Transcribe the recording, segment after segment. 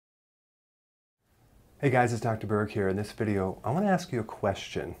Hey guys, it's Dr. Berg here. In this video, I want to ask you a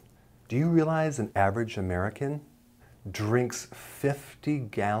question. Do you realize an average American drinks 50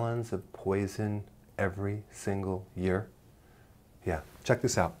 gallons of poison every single year? Yeah, check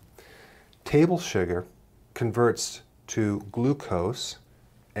this out. Table sugar converts to glucose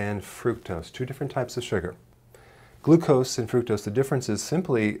and fructose, two different types of sugar. Glucose and fructose, the difference is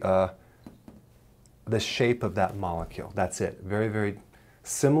simply the shape of that molecule. That's it. Very, very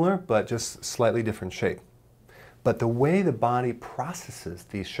similar, but just slightly different shape. But the way the body processes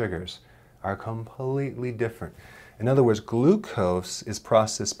these sugars are completely different. In other words, glucose is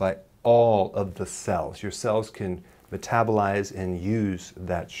processed by all of the cells. Your cells can metabolize and use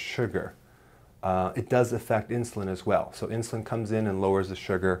that sugar. It does affect insulin as well. So insulin comes in and lowers the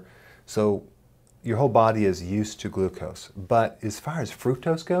sugar. So your whole body is used to glucose. But as far as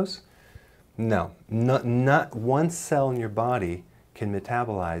fructose goes, no, not one cell in your body can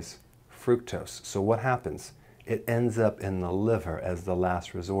metabolize fructose. So what happens? It ends up in the liver as the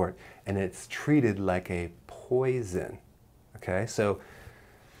last resort, and it's treated like a poison. Okay, so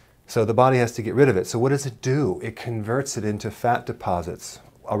the body has to get rid of it. So what does it do? It converts it into fat deposits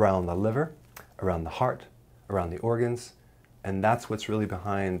around the liver, around the heart, around the organs, and that's what's really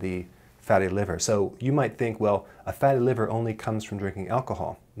behind the fatty liver. So you might think, well, a fatty liver only comes from drinking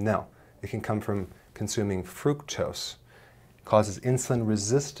alcohol. No, it can come from consuming fructose. It causes insulin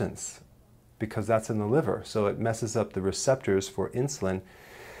resistance because that's in the liver. So it messes up the receptors for insulin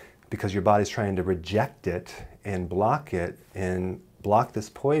because your body's trying to reject it and block this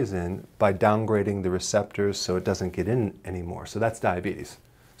poison by downgrading the receptors so it doesn't get in anymore. So that's diabetes.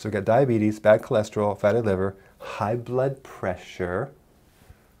 So we've got diabetes, bad cholesterol, fatty liver, high blood pressure,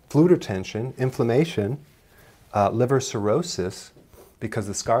 fluid retention, inflammation, liver cirrhosis because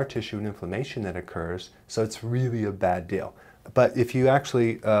of the scar tissue and inflammation that occurs. So it's really a bad deal. But if you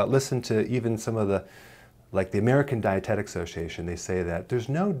actually listen to even some of the, like the American Dietetic Association, they say that there's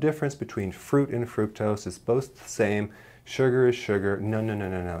no difference between fruit and fructose. It's both the same. Sugar is sugar.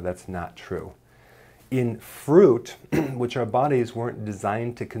 No, that's not true. In fruit, which our bodies weren't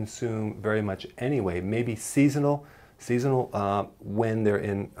designed to consume very much anyway, maybe seasonal when they're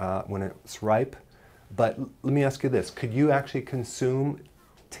in when it's ripe. But let me ask you this: could you actually consume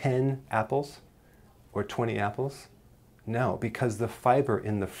 10 apples or 20 apples? No, because the fiber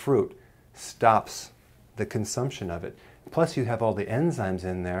in the fruit stops the consumption of it. Plus you have all the enzymes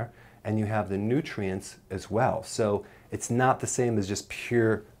in there and you have the nutrients as well. So it's not the same as just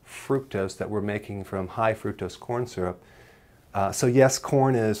pure fructose that we're making from high fructose corn syrup. So yes,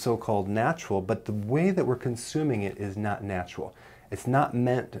 corn is so-called natural, but the way that we're consuming it is not natural. It's not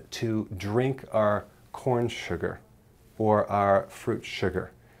meant to drink our corn sugar or our fruit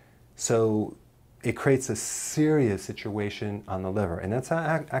sugar. So it creates a serious situation on the liver. And that's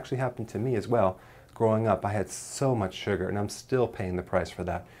how it actually happened to me as well. Growing up, I had so much sugar, and I'm still paying the price for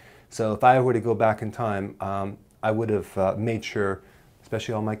that. So if I were to go back in time, I would have made sure,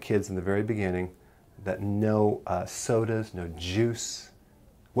 especially all my kids in the very beginning, that no sodas, no juice.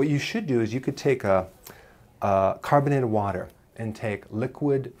 What you should do is you could take carbonated water and take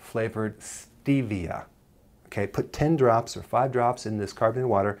liquid flavored stevia. Okay, put 10 drops or 5 drops in this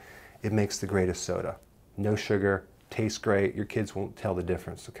carbonated water. It makes the greatest soda. No sugar, tastes great, your kids won't tell the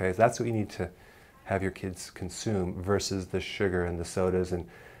difference, okay? So that's what you need to have your kids consume versus the sugar and the sodas. And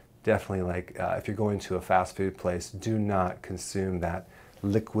definitely, like, if you're going to a fast food place, do not consume that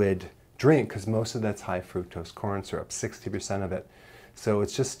liquid drink because most of that's high fructose corn syrup, 60% of it. So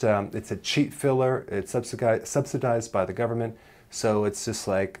it's just, it's a cheap filler, it's subsidized by the government, so it's just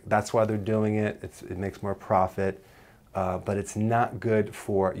like, that's why they're doing it, it makes more profit. But it's not good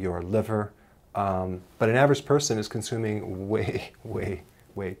for your liver. But an average person is consuming way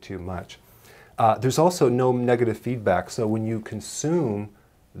too much. There's also no negative feedback. So when you consume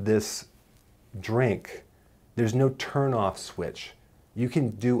this drink, there's no turn-off switch. You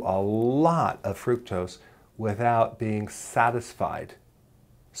can do a lot of fructose without being satisfied.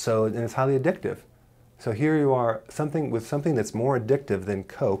 So, and it's highly addictive. So here you are, something that's more addictive than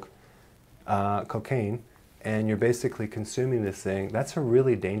cocaine, and you're basically consuming this thing. That's a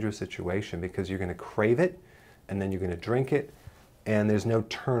really dangerous situation because you're going to crave it and then you're going to drink it and there's no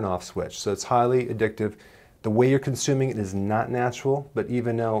turn-off switch. So it's highly addictive. The way you're consuming it is not natural, but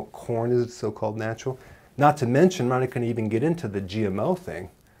even though corn is so-called natural, not to mention, I'm not going to even get into the GMO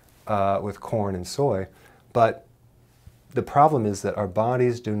thing with corn and soy, but the problem is that our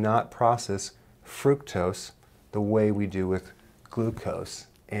bodies do not process fructose the way we do with glucose,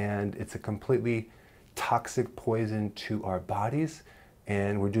 and it's a completely toxic poison to our bodies.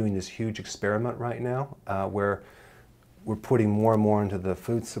 And we're doing this huge experiment right now where we're putting more and more into the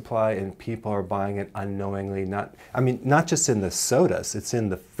food supply, and people are buying it unknowingly. Not just in the sodas, it's in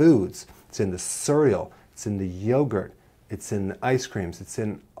the foods, it's in the cereal, it's in the yogurt, it's in the ice creams, it's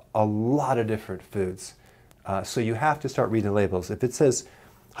in a lot of different foods. So you have to start reading the labels. If it says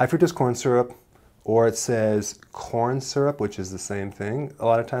high fructose corn syrup, or it says corn syrup, which is the same thing a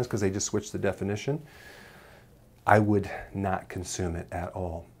lot of times because they just switch the definition, I would not consume it at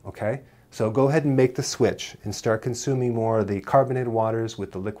all, okay? So go ahead and make the switch and start consuming more of the carbonated waters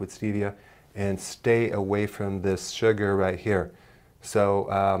with the liquid stevia and stay away from this sugar right here.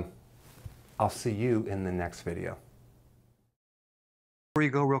 So I'll see you in the next video. Before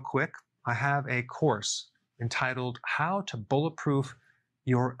you go real quick, I have a course entitled How to Bulletproof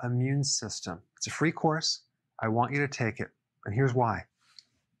Your Immune System. It's a free course. I want you to take it. And here's why.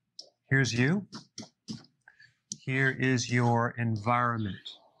 Here's you. Here is your environment.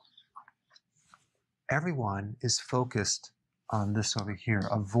 Everyone is focused on this over here,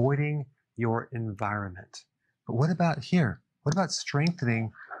 avoiding your environment. But what about here? What about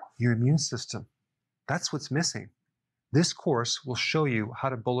strengthening your immune system? That's what's missing. This course will show you how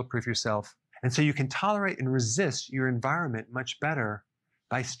to bulletproof yourself, and so you can tolerate and resist your environment much better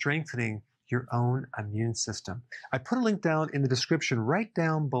by strengthening your own immune system. I put a link down in the description right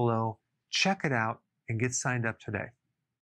down below. Check it out and get signed up today.